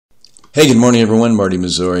Hey, good morning, everyone. Marty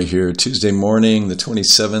Missouri here. Tuesday morning, the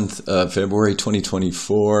 27th of February,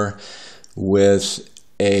 2024, with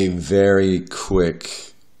a very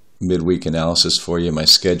quick midweek analysis for you. My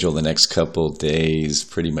schedule the next couple days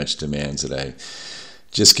pretty much demands that I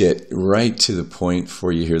just get right to the point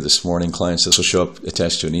for you here this morning. Clients, this will show up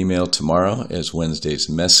attached to an email tomorrow as Wednesday's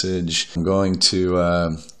message. I'm going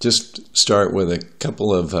to just start with a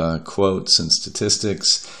couple of quotes and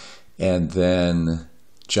statistics, and then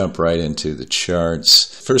jump right into the charts.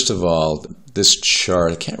 First of all, this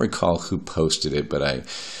chart, I can't recall who posted it, but I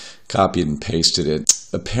copied and pasted it.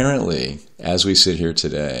 Apparently, as we sit here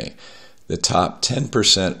today, the top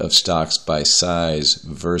 10% of stocks by size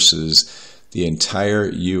versus the entire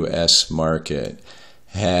U.S. market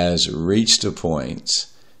has reached a point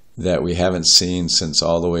that we haven't seen since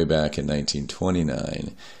all the way back in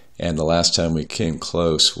 1929. And the last time we came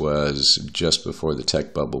close was just before the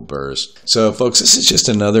tech bubble burst. So, folks, this is just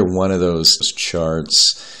another one of those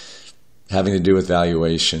charts having to do with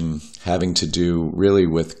valuation, having to do really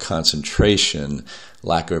with concentration,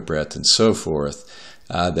 lack of breadth, and so forth,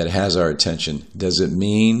 that has our attention. Does it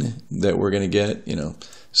mean that we're going to get,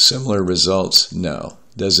 similar results? No.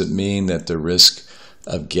 Does it mean that the risk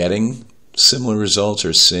of getting similar results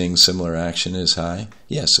or seeing similar action is high?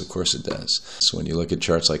 Yes, of course it does. So when you look at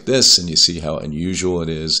charts like this and you see how unusual it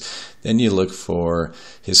is, then you look for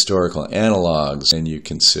historical analogs and you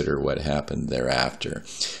consider what happened thereafter.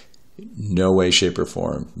 No way, shape, or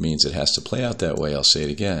form means it has to play out that way. I'll say it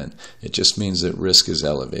again. It just means that risk is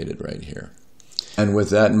elevated right here. And with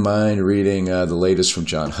that in mind, reading the latest from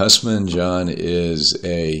John Hussman. John is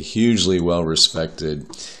a hugely well-respected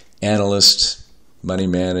analyst, money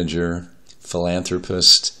manager,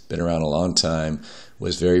 philanthropist, been around a long time,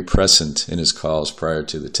 was very present in his calls prior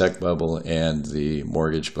to the tech bubble and the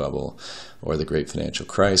mortgage bubble or the great financial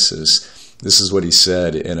crisis. This is what he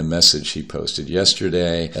said in a message he posted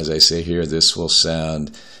yesterday. As I say here, this will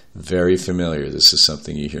sound very familiar. This is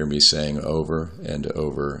something you hear me saying over and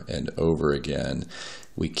over and over again.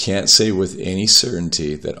 We can't say with any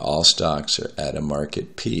certainty that all stocks are at a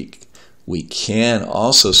market peak. We can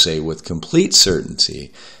also say with complete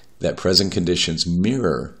certainty that present conditions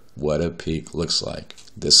mirror what a peak looks like.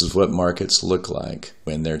 This is what markets look like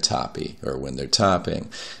when they're toppy or when they're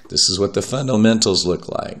topping. This is what the fundamentals look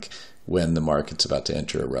like when the market's about to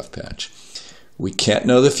enter a rough patch. We can't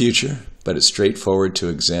know the future, but it's straightforward to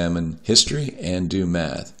examine history and do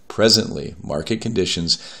math. Presently, market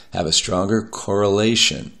conditions have a stronger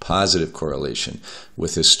correlation, positive correlation,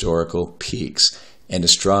 with historical peaks and a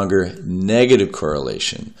stronger negative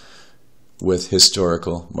correlation with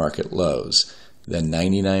historical market lows than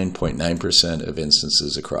 99.9% of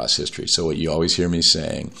instances across history. So what you always hear me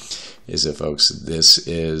saying is that, folks, this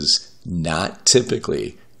is not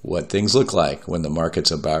typically what things look like when the market's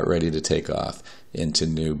about ready to take off into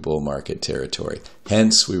new bull market territory.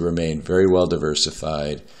 Hence, we remain very well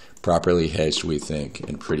diversified, properly hedged, we think,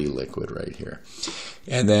 and pretty liquid right here.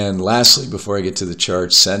 And then lastly, before I get to the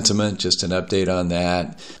chart, sentiment, just an update on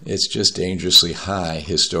that. It's just dangerously high,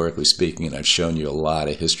 historically speaking, and I've shown you a lot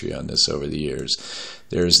of history on this over the years.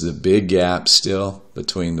 There's the big gap still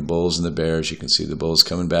between the bulls and the bears. You can see the bulls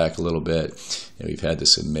coming back a little bit, and we've had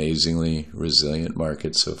this amazingly resilient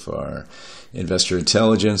market so far. Investor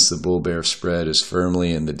intelligence, the bull-bear spread is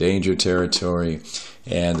firmly in the danger territory,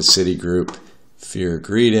 and the Citigroup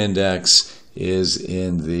Fear-Greed Index is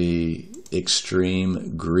in the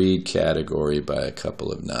extreme greed category by a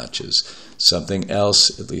couple of notches. Something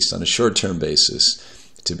else, at least on a short-term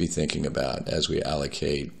basis, to be thinking about as we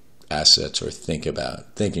allocate assets or thinking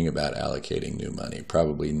about allocating new money.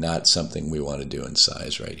 Probably not something we want to do in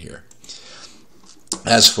size right here.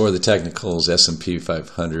 As for the technicals, S&P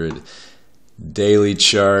 500 daily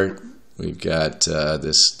chart, we've got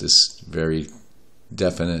this very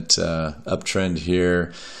definite uptrend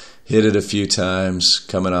here. Hit it a few times,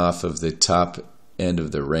 coming off of the top end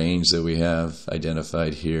of the range that we have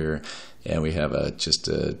identified here, and we have just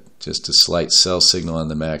a slight sell signal on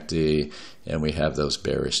the MACD, and we have those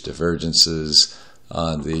bearish divergences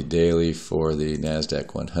on the daily for the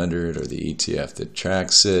NASDAQ 100 or the ETF that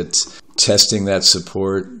tracks it. Testing that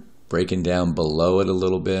support, breaking down below it a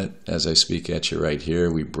little bit as I speak at you right here.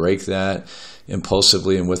 We break that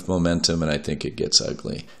impulsively and with momentum, and I think it gets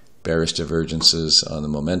ugly. Bearish divergences on the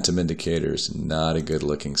momentum indicators, not a good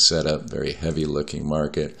looking setup, very heavy looking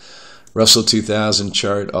market. Russell 2000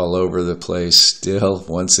 chart all over the place, still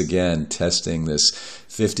once again testing this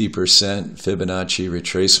 50% Fibonacci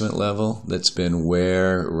retracement level. That's been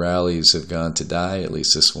where rallies have gone to die, at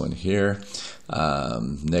least this one here.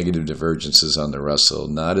 Negative divergences on the Russell,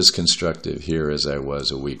 not as constructive here as I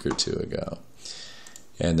was a week or two ago.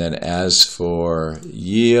 And then as for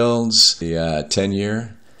yields, the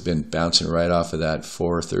 10-year has been bouncing right off of that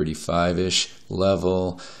 435-ish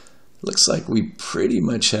level. Looks like we pretty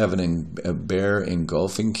much have a bear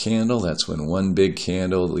engulfing candle. That's when one big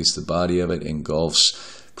candle, at least the body of it,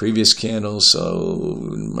 engulfs previous candles. So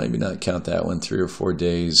maybe not count that one. 3 or 4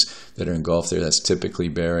 days that are engulfed there. That's typically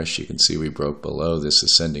bearish. You can see we broke below this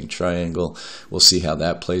ascending triangle. We'll see how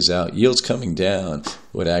that plays out. Yields coming down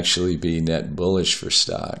would actually be net bullish for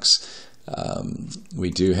stocks. We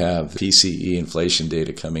do have PCE inflation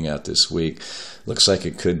data coming out this week. Looks like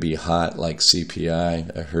it could be hot like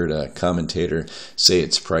CPI. I heard a commentator say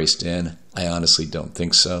it's priced in. I honestly don't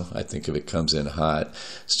think so. I think if it comes in hot,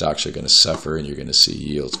 stocks are going to suffer and you're going to see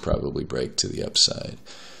yields probably break to the upside.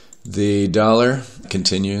 The dollar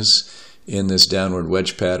continues in this downward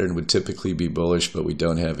wedge pattern. Would typically be bullish, but we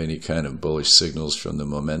don't have any kind of bullish signals from the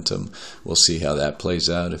momentum. We'll see how that plays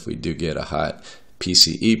out. If we do get a hot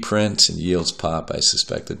PCE print and yields pop, I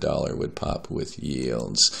suspect the dollar would pop with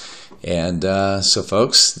yields. And so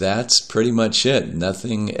folks, that's pretty much it.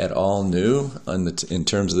 Nothing at all new in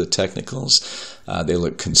terms of the technicals. They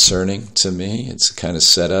look concerning to me. It's a kind of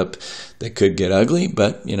setup that could get ugly,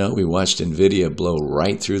 but you know, we watched NVIDIA blow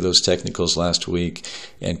right through those technicals last week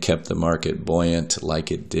and kept the market buoyant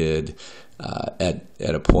like it did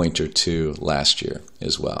at a point or two last year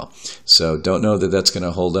as well. So don't know that that's going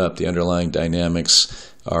to hold up. The underlying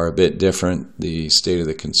dynamics are a bit different. The state of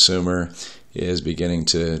the consumer is beginning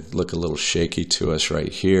to look a little shaky to us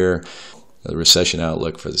right here. The recession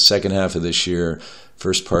outlook for the second half of this year,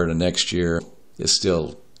 first part of next year, is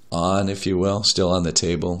still on, if you will, still on the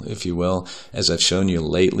table, if you will. As I've shown you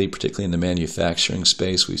lately, particularly in the manufacturing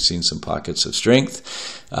space, we've seen some pockets of strength.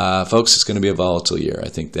 Folks, it's going to be a volatile year. I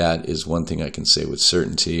think that is one thing I can say with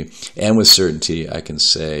certainty. And with certainty, I can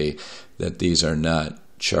say that these are not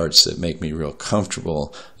charts that make me real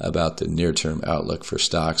comfortable about the near-term outlook for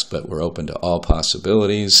stocks, but we're open to all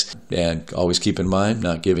possibilities. And always keep in mind,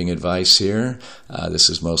 not giving advice here. This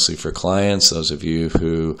is mostly for clients, those of you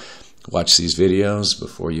who watch these videos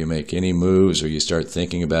before you make any moves or you start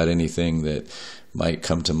thinking about anything that might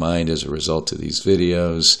come to mind as a result of these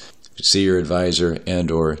videos. See your advisor and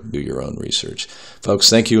or do your own research. Folks,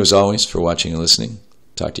 thank you as always for watching and listening.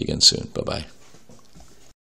 Talk to you again soon. Bye-bye.